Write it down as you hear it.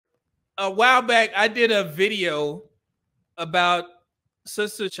a while back, I did a video about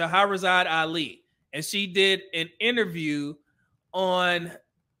Sister Shahrazad Ali, and she did an interview on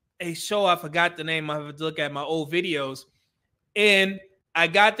a show. I forgot the name. I have to look at my old videos, and I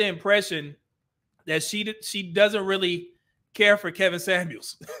got the impression that she doesn't really care for Kevin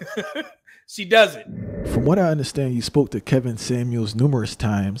Samuels. She doesn't. From what I understand, you spoke to Kevin Samuels numerous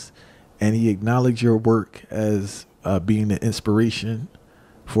times, and he acknowledged your work as being an inspiration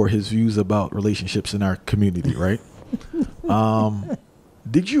for his views about relationships in our community, right?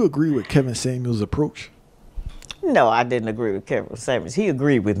 Did you agree with Kevin Samuels' approach? No, I didn't agree with Kevin Samuels. He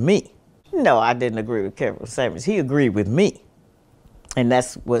agreed with me. No, I didn't agree with Kevin Samuels. He agreed with me. And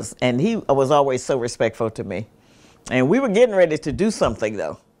he was always so respectful to me. And we were getting ready to do something,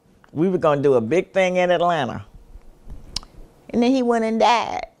 though. We were going to do a big thing in Atlanta. And then he went and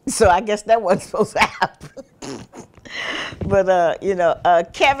died. So I guess that wasn't supposed to happen. But,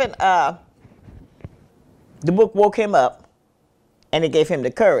 Kevin, the book woke him up, and it gave him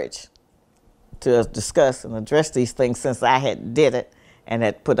the courage to discuss and address these things since I had did it and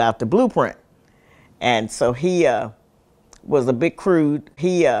had put out the blueprint. And so he was a bit crude.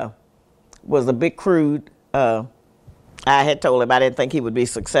 I had told him I didn't think he would be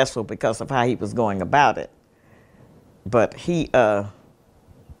successful because of how he was going about it. But he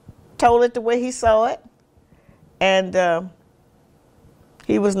told it the way he saw it, and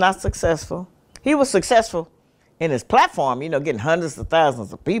he was not successful. He was successful in his platform, getting hundreds of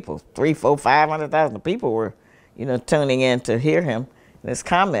thousands of people, 300,000, 400,000, 500,000 people were, tuning in to hear him and his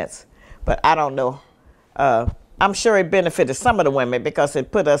comments. But I don't know. I'm sure it benefited some of the women because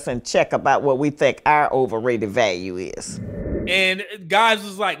it put us in check about what we think our overrated value is. And guys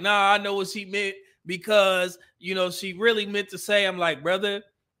was like, nah, I know what she meant because, she really meant to say, I'm like, brother,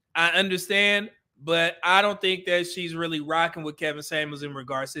 I understand, but I don't think that she's really rocking with Kevin Samuels in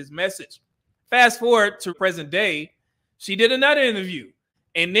regards to his message. Fast forward to present day, she did another interview.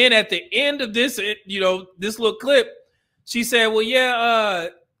 And then at the end of this, this little clip, she said, well, yeah,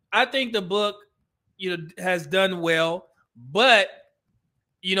 I think the book, has done well, but,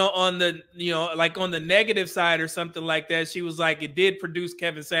 on the, like on the negative side or something like that, she was like, it did produce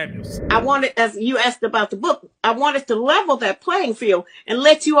Kevin Samuels. I wanted, as you asked about the book, I wanted to level that playing field and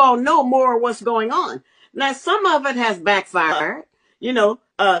let you all know more of what's going on. Now, some of it has backfired.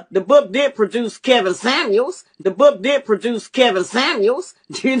 The book did produce Kevin Samuels. The book did produce Kevin Samuels,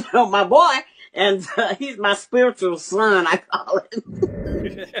 my boy, and he's my spiritual son, I call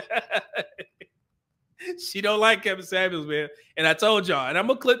him. She don't like Kevin Samuels, man. And I told y'all, and I'm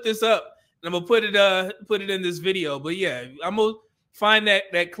gonna clip this up and I'm gonna put it in this video. But yeah, I'm gonna find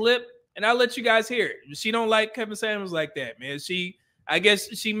that clip and I'll let you guys hear it. She don't like Kevin Samuels like that, man. I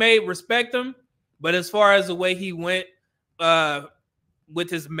guess she may respect him, but as far as the way he went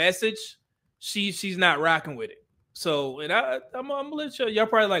with his message, she's not rocking with it. So, and I'm gonna let y'all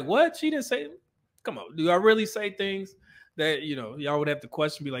probably like, what? She didn't say. Come on, do I really say things that y'all would have to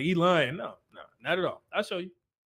question? Be like, he lying? No, not at all. I'll show you.